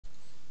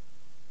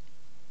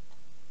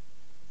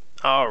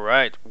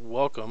Alright,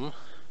 welcome.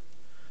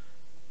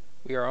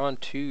 We are on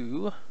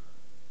to...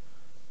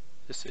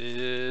 This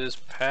is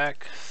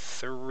Pack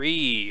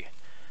 3.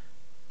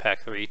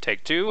 Pack 3,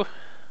 Take 2.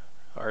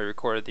 I already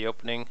recorded the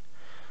opening.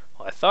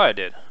 Well, I thought I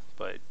did,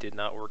 but it did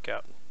not work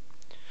out.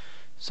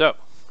 So,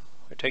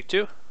 Take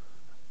 2.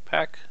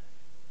 Pack.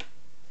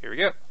 Here we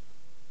go.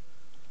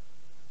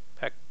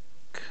 Pack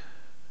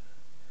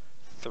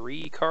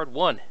 3, Card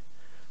 1.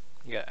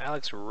 You got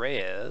Alex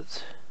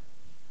Reyes.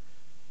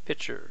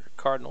 Pitcher,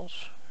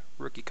 Cardinals.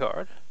 Rookie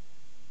card.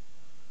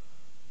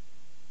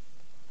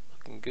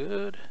 Looking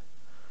good.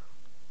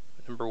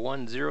 Number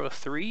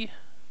 103.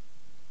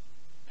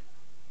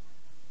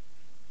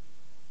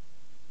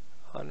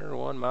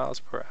 101 miles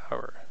per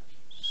hour.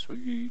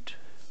 Sweet.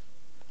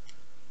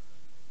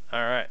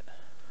 Alright.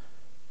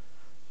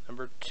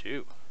 Number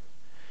 2.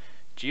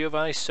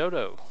 Giovanni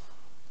Soto.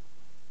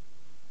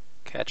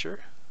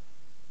 Catcher.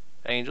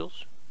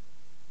 Angels.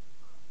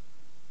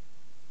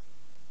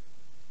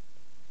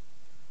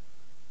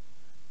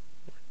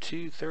 Number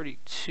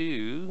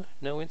 232.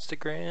 No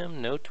Instagram,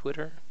 no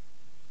Twitter.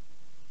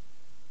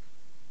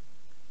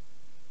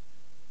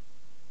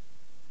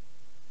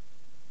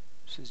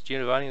 Since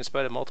Giovanni, in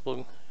spite of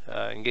multiple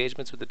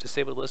engagements with the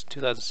disabled list in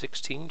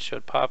 2016,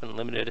 showed pop in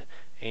limited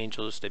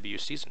Angels debut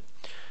season.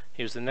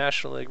 He was the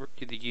National League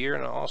Rookie of the Year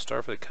and an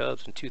All-Star for the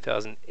Cubs in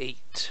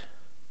 2008.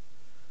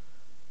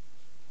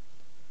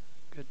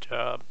 Good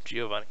job,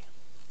 Giovanni.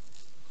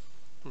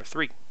 Number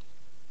 3,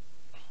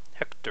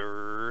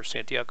 Hector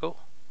Santiago.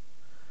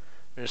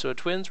 Minnesota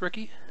Twins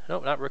rookie.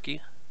 Nope, not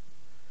rookie.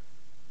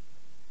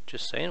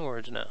 Just saying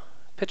words now.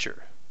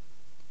 Pitcher.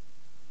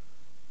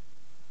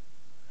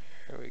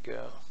 Here we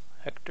go.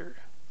 Hector.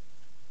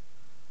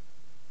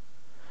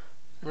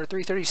 Number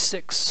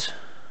 336.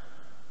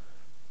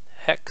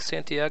 Heck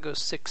Santiago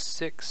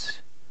 6'6".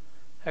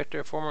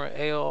 Hector, former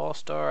AL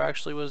All-Star,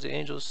 actually was the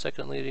Angels'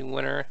 second leading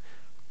winner.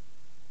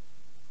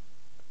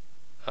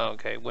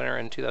 Okay, winner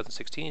in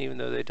 2016, even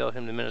though they dealt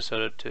him to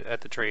Minnesota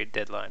at the trade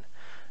deadline.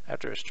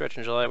 After a stretch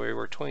in July where he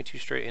worked 22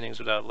 straight innings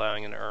without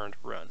allowing an earned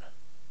run.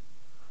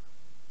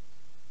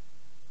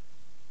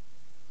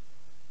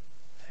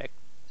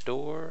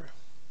 Hector.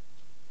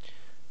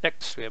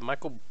 Next, we have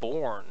Michael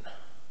Bourn.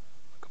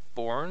 Michael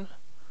Bourn.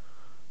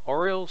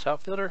 Orioles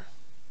outfielder.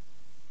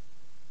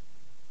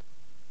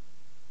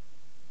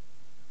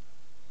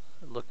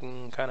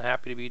 Looking kind of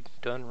happy to be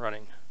done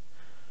running.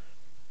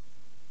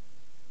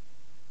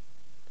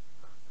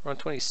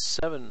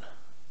 127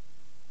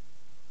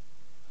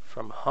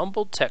 from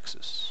Humboldt,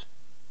 Texas.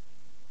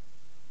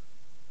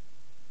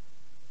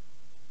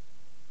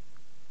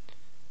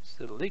 He's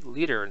the league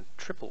leader in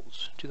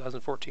triples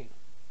 2014.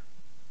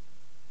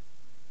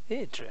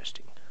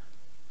 Interesting.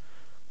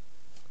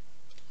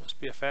 Must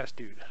be a fast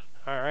dude.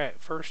 Alright,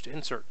 first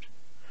insert.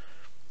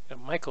 Got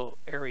Michael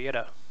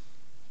Arrieta.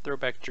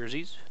 Throwback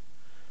jerseys.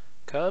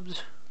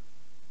 Cubs.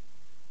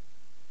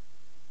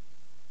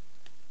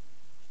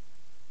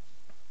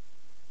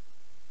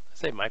 I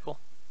say Michael.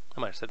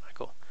 I might have said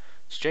Michael.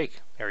 It's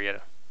Jake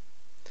Arrieta.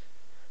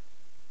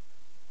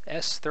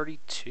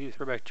 S32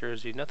 throwback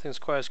jersey. Nothing's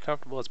quite as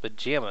comfortable as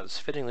pajamas.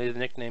 Fittingly, the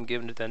nickname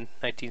given to the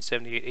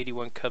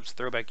 1978-81 Cubs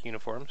throwback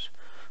uniforms,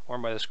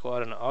 worn by the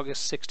squad on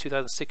August 6,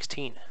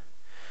 2016.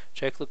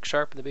 Jake looked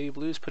sharp in the baby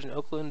blues, putting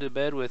Oakland to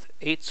bed with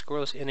 8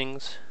 scoreless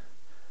innings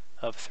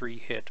of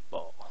 3-hit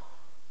ball.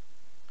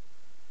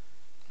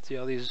 See,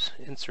 all these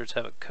inserts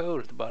have a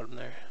code at the bottom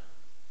there.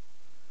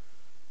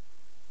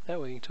 That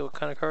way you can tell what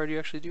kind of card you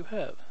actually do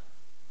have.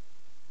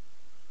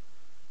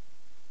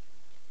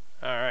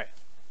 Alright,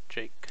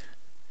 Jake.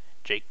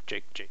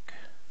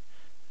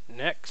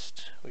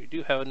 Next, we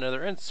do have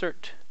another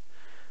insert.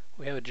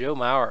 We have a Joe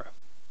Mauer.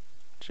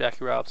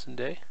 Jackie Robinson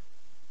Day.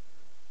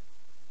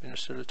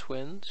 Minnesota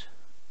Twins.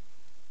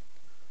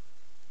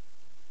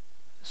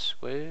 This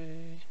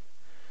way.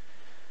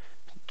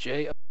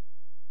 J.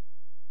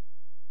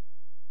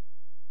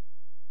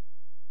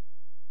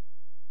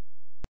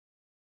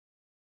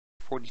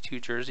 42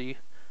 jersey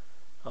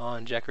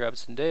on Jackie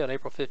Robinson Day. On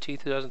April 15,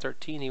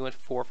 2013, he went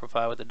 4 for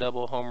 5 with a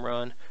double, home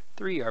run,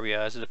 3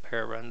 RBIs, and a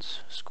pair of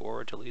runs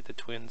scored to lead the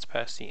Twins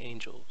past the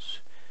Angels.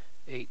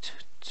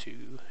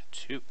 8-2-2.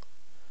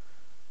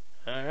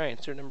 Alright,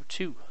 insert number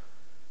 2.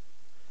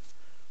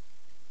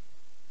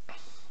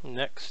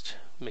 Next,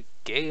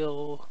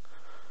 Miguel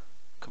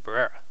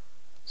Cabrera.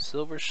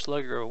 Silver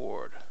Slugger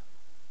Award.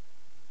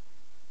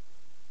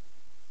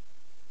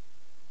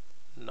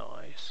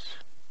 Nice.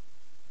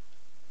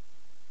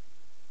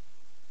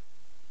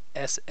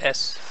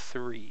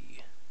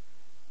 SS3.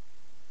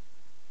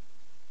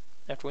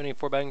 After winning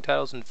 4 batting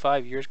titles in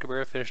 5 years,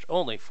 Cabrera finished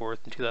only 4th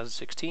in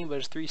 2016, but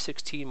his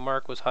 .316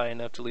 mark was high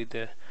enough to lead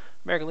the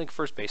American League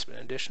first baseman.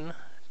 In addition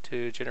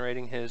to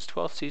generating his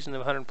 12th season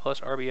of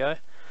 100-plus RBI,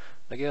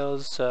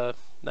 Miguel's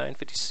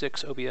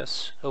 956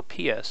 OPS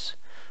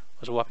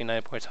was a whopping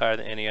 9 points higher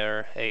than any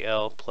other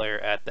AL player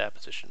at that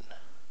position.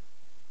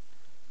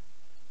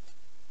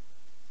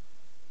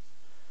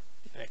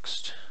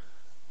 Next.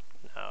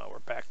 Now we're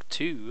back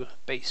to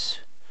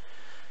base.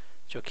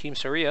 Joakim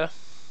Soria,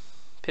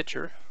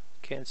 Pitcher,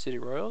 Kansas City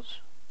Royals.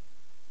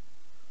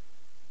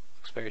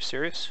 Looks very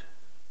serious.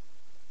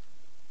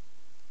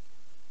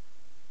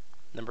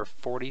 Number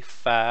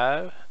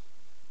 45.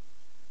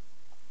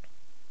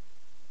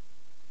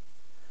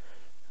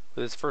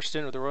 With his first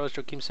stint with the Royals,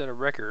 Joakim set a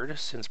record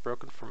since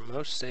broken for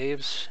most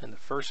saves in the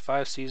first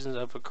 5 seasons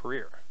of a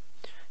career.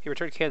 He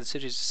returned to Kansas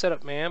City as a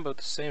setup man, but with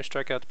the same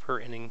strikeout per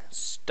inning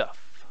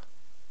stuff.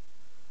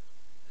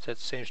 Is that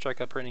the same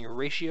strikeout per inning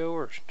ratio,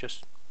 or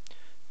just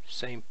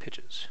same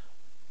pitches?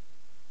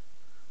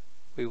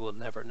 We will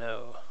never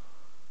know.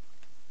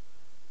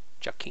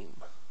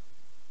 Joakim.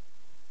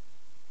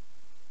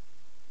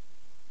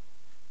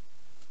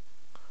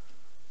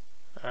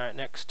 Alright,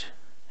 next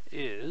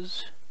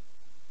is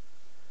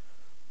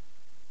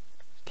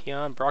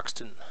Keon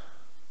Broxton.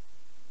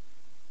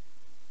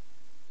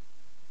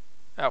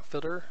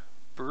 Outfielder,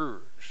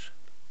 Brewers.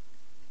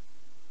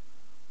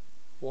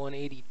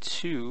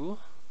 182.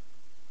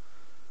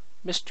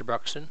 Mr.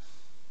 Broxton.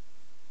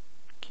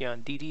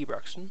 Keon D.D.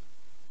 Broxton.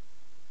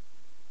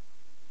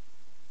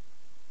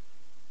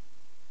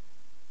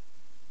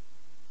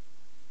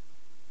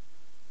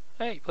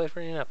 Hey, he played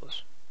for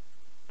Indianapolis.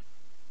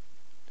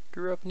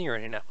 Grew up near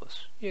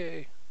Indianapolis.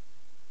 Yay.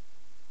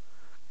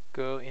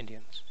 Go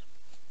Indians.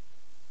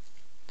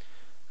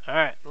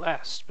 Alright,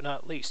 last but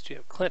not least, we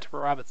have Clint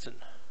Robinson.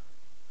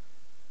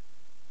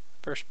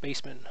 First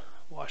baseman,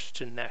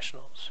 Washington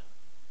Nationals.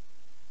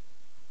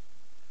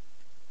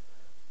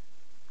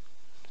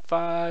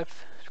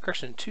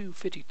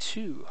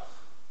 252.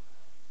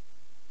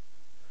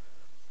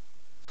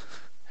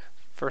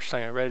 First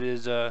time I read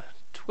his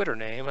Twitter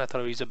name, I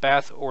thought he was a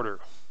Bath Order.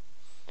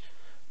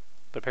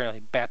 But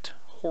apparently Bat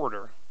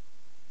Hoarder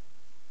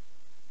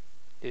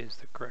is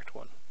the correct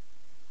one.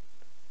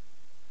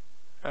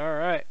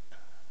 Alright.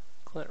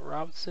 Clint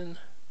Robinson.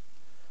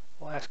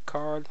 Last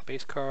card,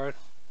 base card.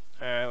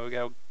 Alright, we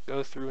gotta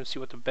go through and see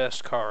what the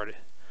best card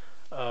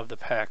of the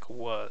pack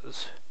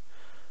was.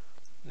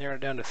 Narrowed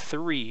it down to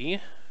 3.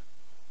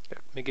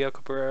 Got Miguel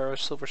Cabrera,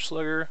 Silver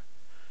Slugger,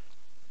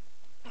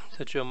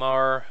 Sergio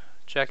Mar,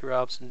 Jackie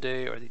Robinson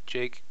Day, or the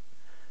Jake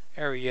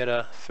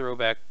Arrieta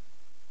throwback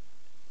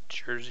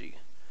jersey.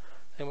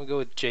 Then we'll go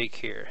with Jake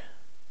here.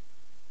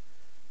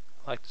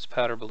 I like this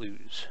powder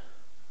blues.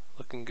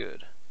 Looking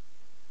good.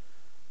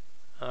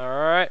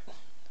 Alright.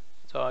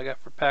 That's all I got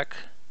for pack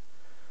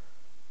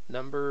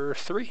number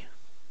 3.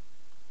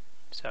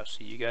 So I'll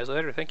see you guys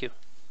later. Thank you.